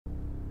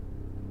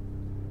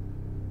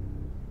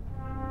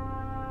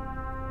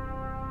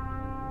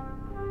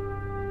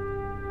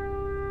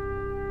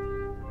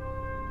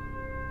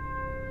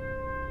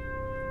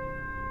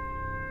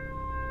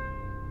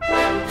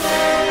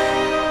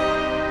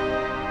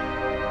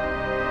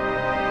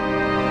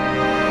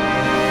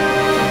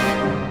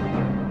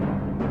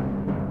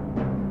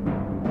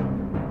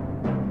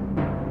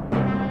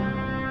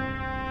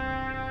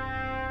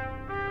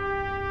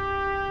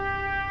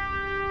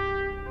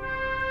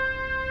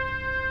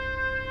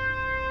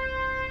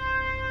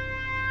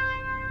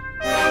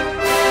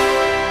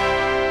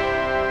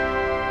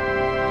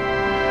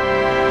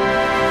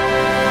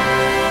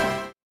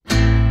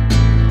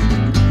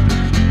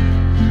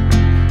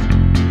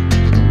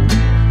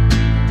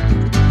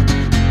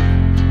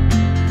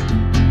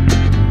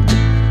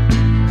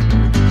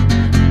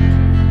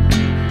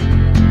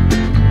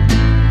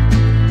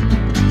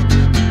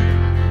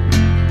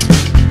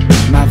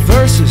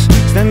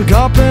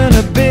up in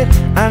a bit.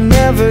 I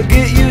never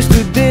get used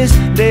to this.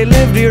 They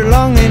lived here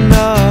long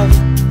enough.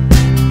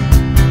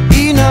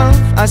 Enough,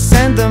 I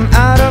sent them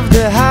out of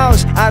the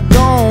house. I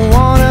don't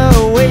wanna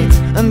wait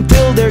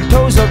until their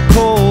toes are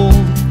cold.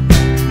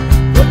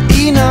 But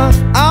enough,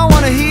 I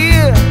wanna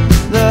hear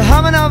the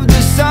humming of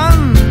the sun,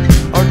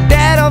 or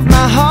that of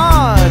my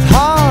heart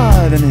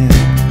hardening.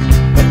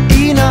 But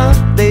enough,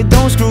 they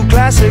don't screw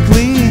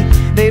classically.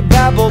 They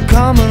babble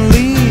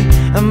commonly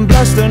and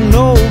bluster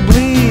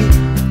nobly.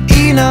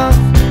 Enough,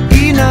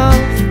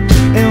 enough.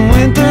 In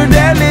winter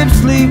their lips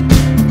sleep.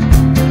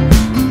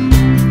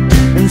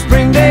 In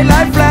spring they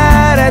lie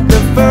flat at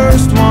the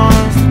first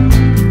ones.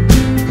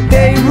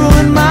 They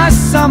ruin my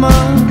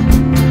summer.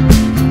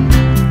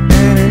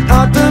 And in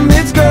autumn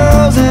it's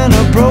girls and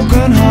a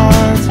broken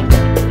heart.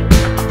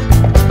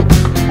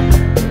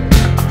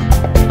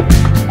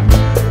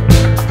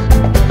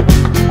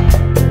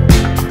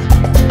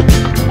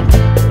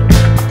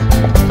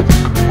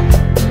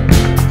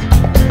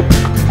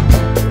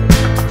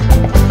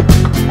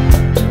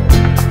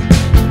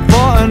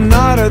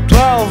 Another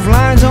 12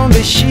 lines on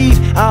the sheet.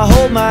 I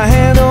hold my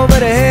hand over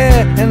the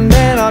head and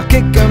then I'll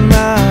kick them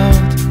out.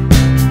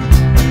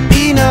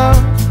 Enough,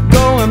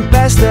 going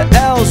past the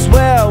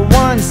elsewhere.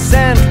 1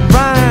 cent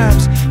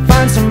rhymes,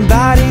 find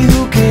somebody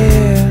who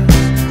cares.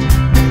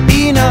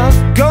 Enough,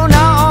 go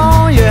now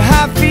on your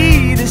high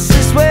feet. This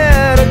is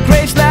where the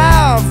graves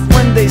laugh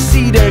when they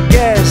see their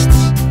guests.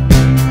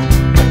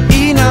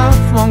 Enough,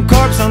 1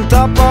 corpse on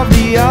top of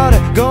the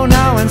other. Go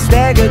now and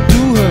stagger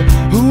to her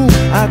whom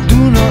I do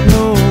not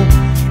know.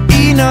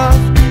 Enough,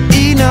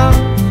 enough.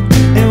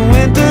 In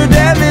winter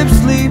their lips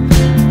sleep.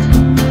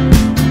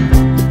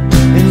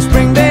 In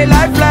spring they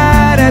lie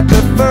flat at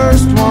the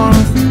first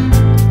ones.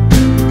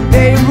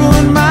 They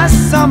ruin my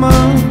summer.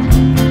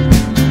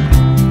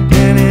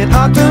 And in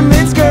autumn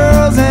it's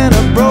girls and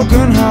a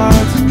broken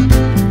heart.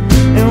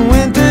 In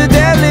winter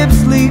their lips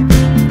sleep.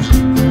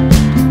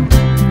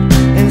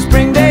 In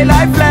spring they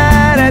lie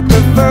flat at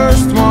the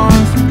first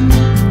ones.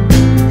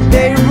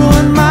 They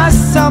ruin my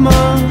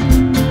summer.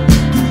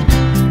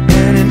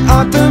 And in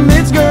autumn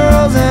it's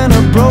girls and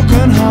a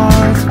broken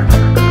heart.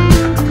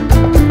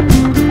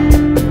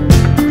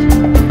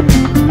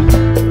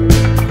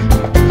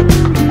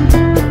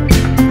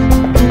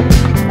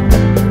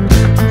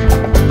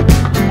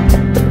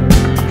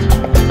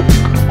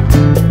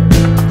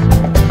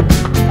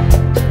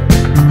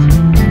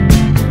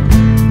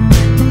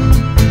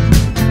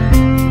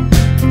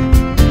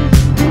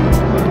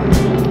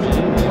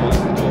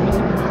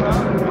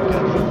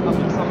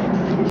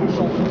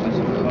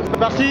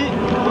 Parti.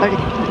 Allez,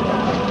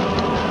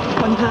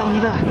 on y va, on y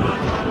va.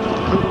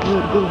 Go, go,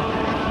 go.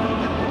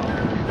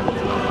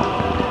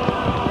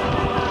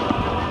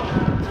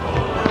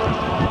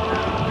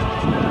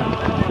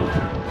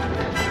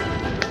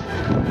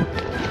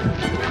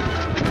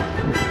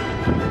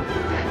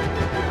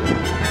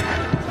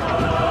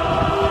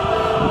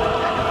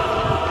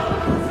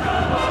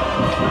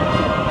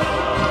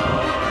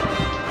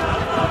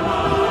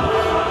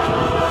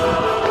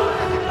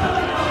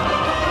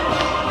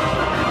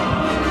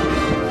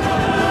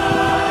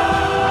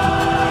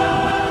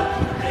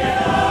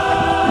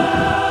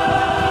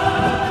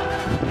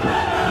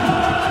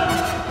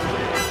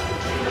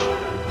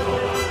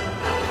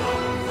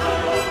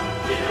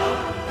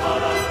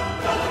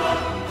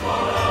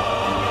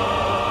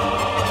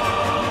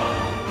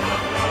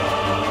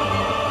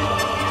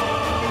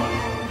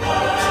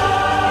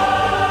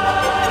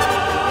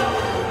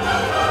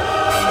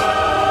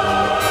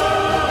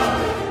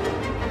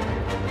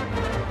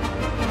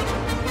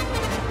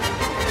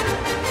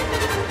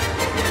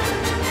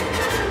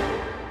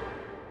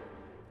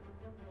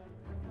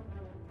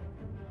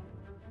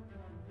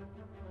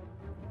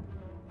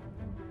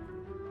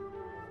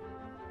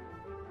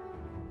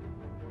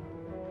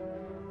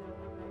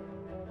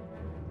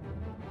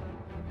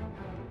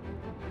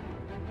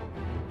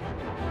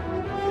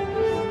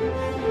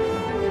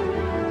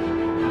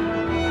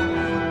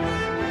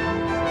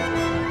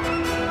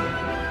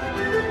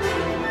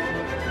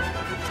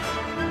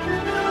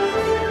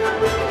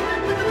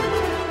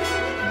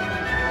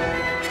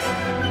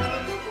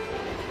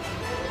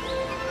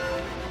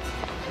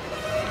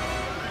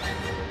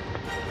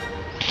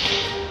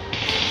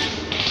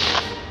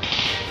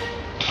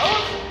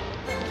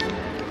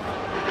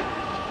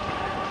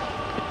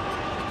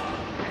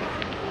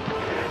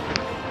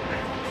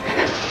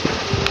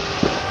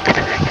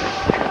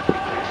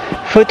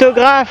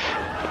 Photographe.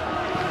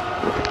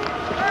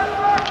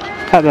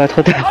 Ah bah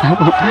trop tard.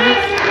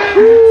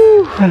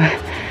 Ah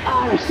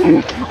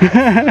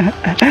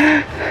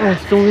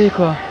c'est tombé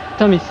quoi.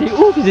 Putain mais c'est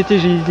ouf, ils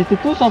étaient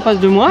tous en face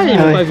de moi et ils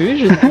m'ont pas vu,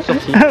 je les ai tous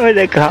sortis. Ah ouais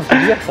d'accord. C'est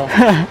dur ça.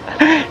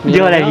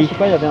 Dur la vie. Je sais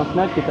pas, il y avait un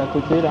snack qui était à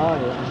côté là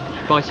et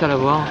j'ai pas réussi à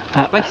l'avoir. Je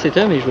sais pas qui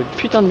c'était mais il jouait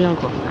putain de bien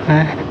quoi.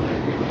 Ouais.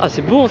 Ah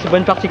c'est bon, c'est pas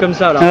une partie comme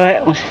ça là.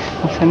 Ouais,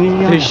 on s'amuse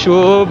bien. C'est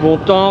chaud, bon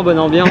temps, bonne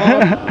ambiance.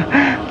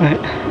 Ouais.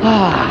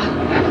 Ah.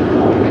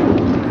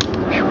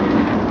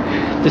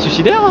 T'es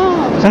suicidaire hein?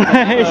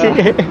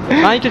 Ouais,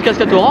 Avec une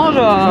casquette orange.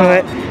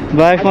 Ouais,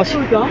 Bah je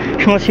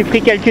m'en suis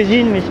pris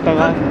quelques-unes mais c'est pas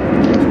grave.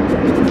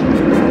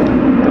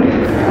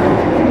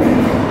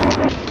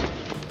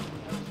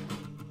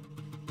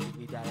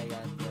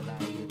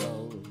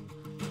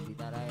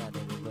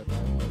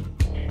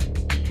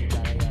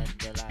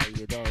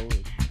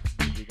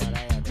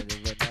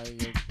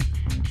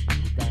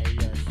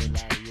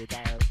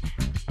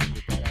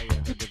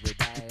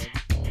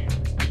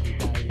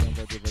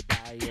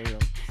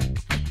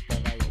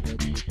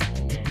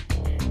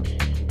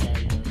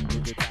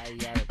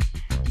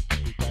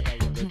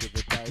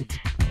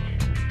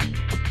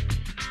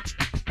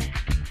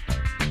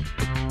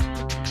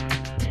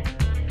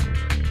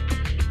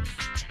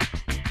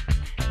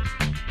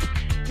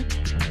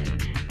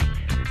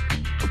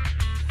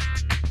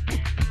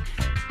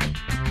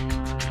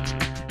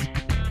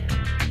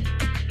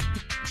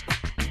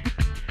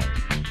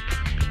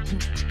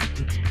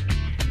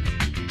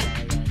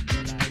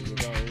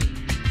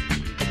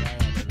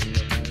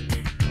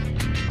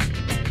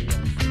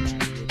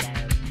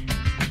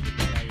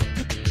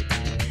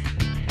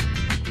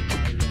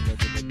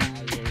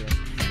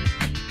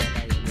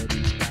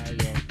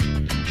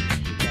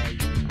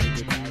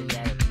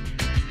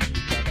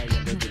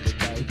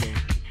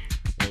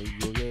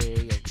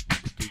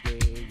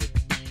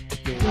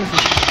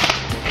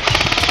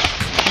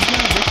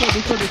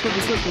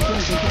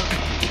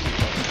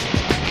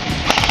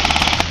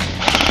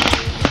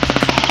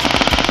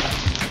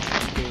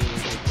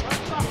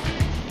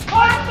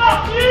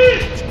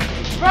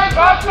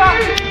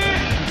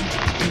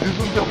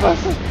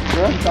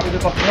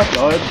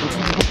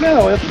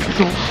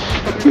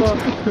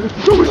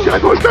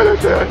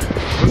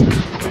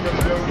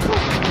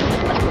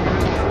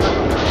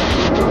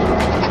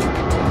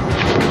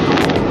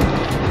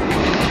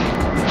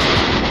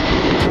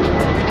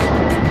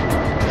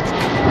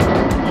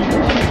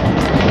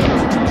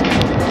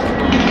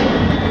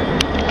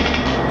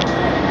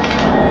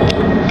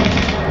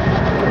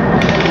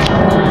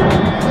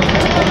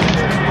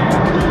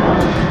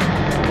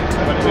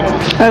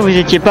 Ah, vous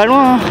étiez pas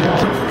loin hein.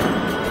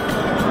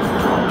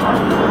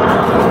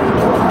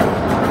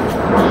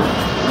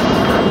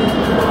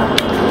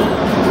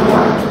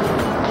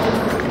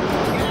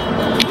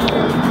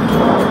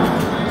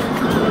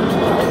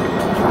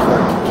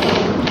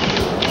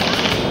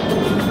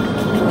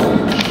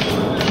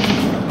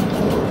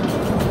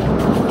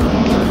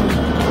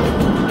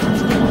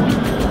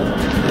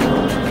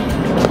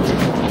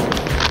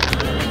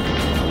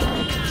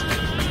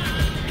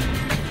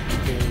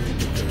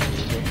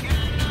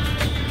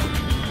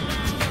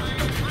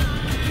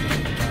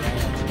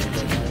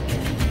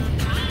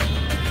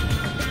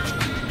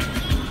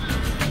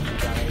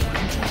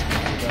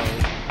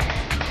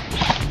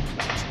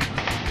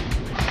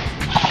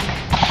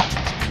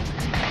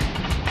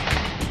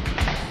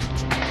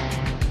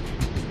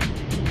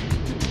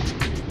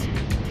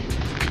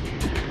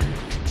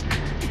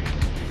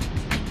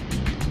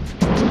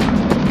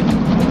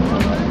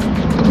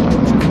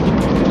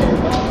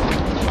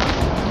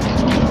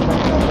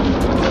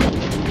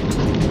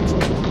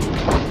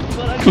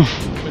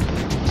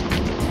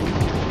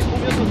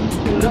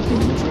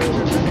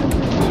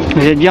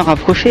 Vous êtes bien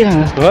rapprochés là.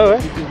 Ouais.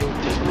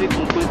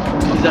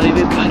 Ils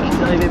arrivaient pas.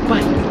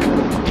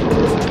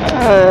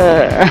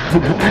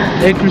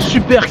 Avec le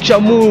super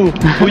camo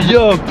au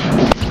yop.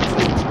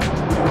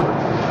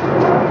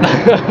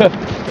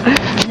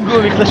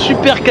 Avec la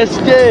super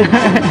casquette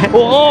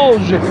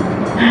orange.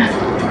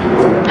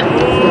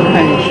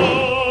 Allez.